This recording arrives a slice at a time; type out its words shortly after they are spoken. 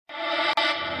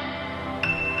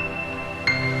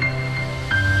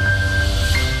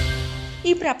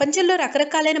ప్రపంచంలో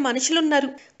రకరకాలైన మనుషులున్నారు.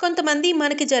 కొంతమంది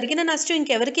మనకి జరిగిన నష్టం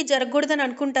ఇంకెవరికీ జరగకూడదని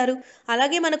అనుకుంటారు.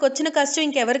 అలాగే మనకొచ్చిన కష్టం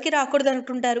ఇంకెవరికీ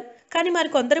రాకూడదనుకుంటారు. కానీ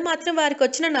మరికొందరు మాత్రం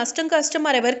వారికొచ్చిన నష్టం, కష్టం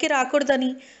మరెవరికీ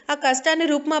రాకూడదని ఆ కష్టాన్ని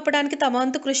రూపుమాపడానికి తమ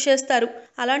వంతు కృషి చేస్తారు.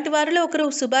 అలాంటి వారిలో ఒకరు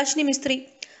సుభాషిణి మిస్త్రీ.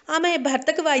 ఆమె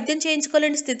భర్తకు వైద్యం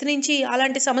చేయించుకోలేని స్థితి నుంచి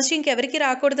అలాంటి సమస్య ఇంకెవరికి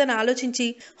రాకూడదని ఆలోచించి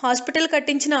హాస్పిటల్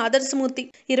కట్టించిన ఆదర్శమూర్తి.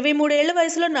 23 ఏళ్ల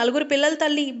వయసులో 4 పిల్లల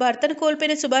తల్లి. భర్తను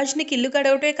కోల్పోయిన సుభాషిణికి ఇల్లు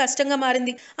గడవటమే కష్టంగా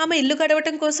మారింది. ఆమె ఇల్లు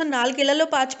గడవటం కోసం 4 ఇళ్లలో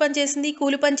పాచి పని చేసింది,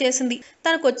 కూలి పని చేసింది.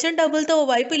 తనకు వచ్చిన డబ్బులతో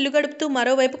ఓవైపు ఇల్లు గడుపుతూ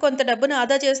మరోవైపు కొంత డబ్బును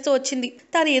ఆదా చేస్తూ వచ్చింది.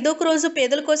 తాను ఏదో ఒక రోజు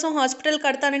పేదల కోసం హాస్పిటల్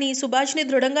కడతానని సుభాషిణి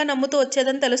దృఢంగా నమ్ముతూ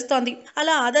వచ్చేదని తెలుస్తోంది.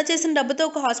 అలా ఆదా చేసిన డబ్బుతో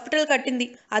ఒక హాస్పిటల్ కట్టింది.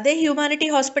 అదే హ్యూమానిటీ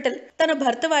హాస్పిటల్. తన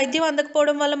భర్త వైద్యం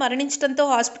అందకపోవడం వల్ల మరణించడంతో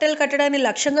హాస్పిటల్ కట్టడాన్ని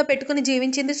లక్ష్యంగా పెట్టుకుని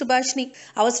జీవించింది సుభాషిణి.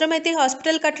 అవసరమైతే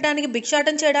హాస్పిటల్ కట్టడానికి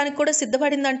భిక్షాటం చేయడానికి కూడా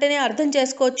సిద్ధపడిందంటేనే అర్థం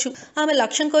చేసుకోవచ్చు ఆమె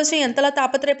లక్ష్యం కోసం ఎంతలా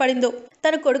తాపత్రయపడిందో.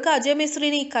 తన కొడుకు అజయ్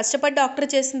మిశ్రీని కష్టపడి డాక్టర్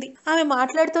చేసింది. ఆమె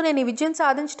మాట్లాడుతూ, నేను ఈ విజయం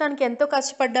సాధించడానికి ఎంతో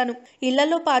కష్టపడ్డాను.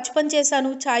 ఇళ్లలో పాచి పని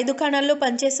చేశాను, ఛాయ్ దుకాణాల్లో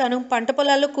పనిచేశాను, పంట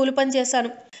పొలాల్లో కూలి పని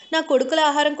చేశాను. నా కొడుకుల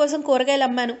ఆహారం కోసం కూరగాయలు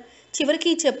అమ్మాను.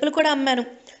 చివరికి చెప్పులు కూడా అమ్మాను.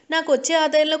 నాకు వచ్చే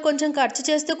ఆదాయంలో కొంచెం ఖర్చు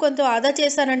చేస్తూ కొంత ఆదా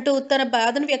చేశానంటూ తన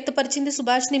బాధను వ్యక్తపరిచింది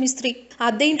సుభాషిణి మిస్త్రీ.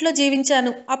 అద్దె ఇంట్లో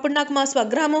జీవించాను. అప్పుడు నాకు మా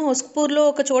స్వగ్రామం హుస్పూర్లో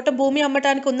ఒక చోట భూమి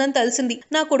అమ్మటానికి ఉందని తెలిసింది.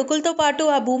 నా కొడుకులతో పాటు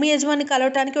ఆ భూమి యజమాని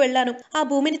కలవటానికి వెళ్ళాను. ఆ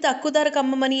భూమిని తక్కువ ధరకు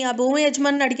అమ్మమని ఆ భూమి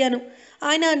యజమానిని అడిగాను.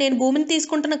 ఆయన నేను భూమిని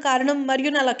తీసుకుంటున్న కారణం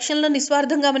మరియు నా లక్ష్యంలో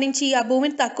నిస్వార్థం గమనించి ఆ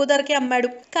భూమిని తక్కువ ధరకే అమ్మాడు.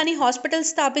 కానీ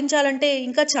హాస్పిటల్ స్థాపించాలంటే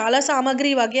ఇంకా చాలా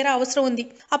సామాగ్రి వగేరా అవసరం ఉంది.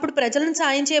 అప్పుడు ప్రజలను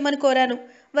సాయం చేయమని కోరాను.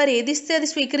 వారు ఏదిస్తే అది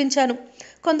స్వీకరించాను.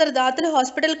 కొందరు దాతలు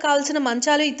హాస్పిటల్ కావాల్సిన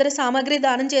మంచాలు, ఇతర సామాగ్రి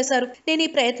దానం చేశారు. నేను ఈ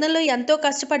ప్రయత్నంలో ఎంతో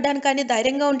కష్టపడ్డాను, కానీ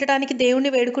ధైర్యంగా ఉండటానికి దేవుణ్ణి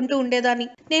వేడుకుంటూ ఉండేదాన్ని.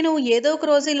 నేను ఏదో ఒక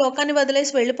రోజు ఈ లోకాన్ని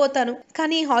వదిలేసి వెళ్ళిపోతాను,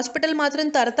 కానీ హాస్పిటల్ మాత్రం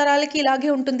తరతరాలకి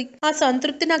ఇలాగే ఉంటుంది. ఆ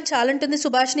సంతృప్తి నాకు చాలంటుంది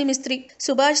సుభాషిణి మిస్త్రీ.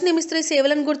 సుభాషిణి మిస్త్రీ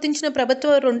సేవలను గుర్తించిన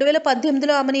ప్రభుత్వం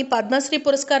 2018లో ఆమెని పద్మశ్రీ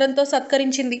పురస్కారంతో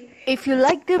సత్కరించింది. If you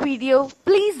like the video,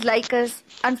 please like us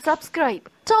and subscribe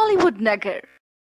Tollywood Nagar.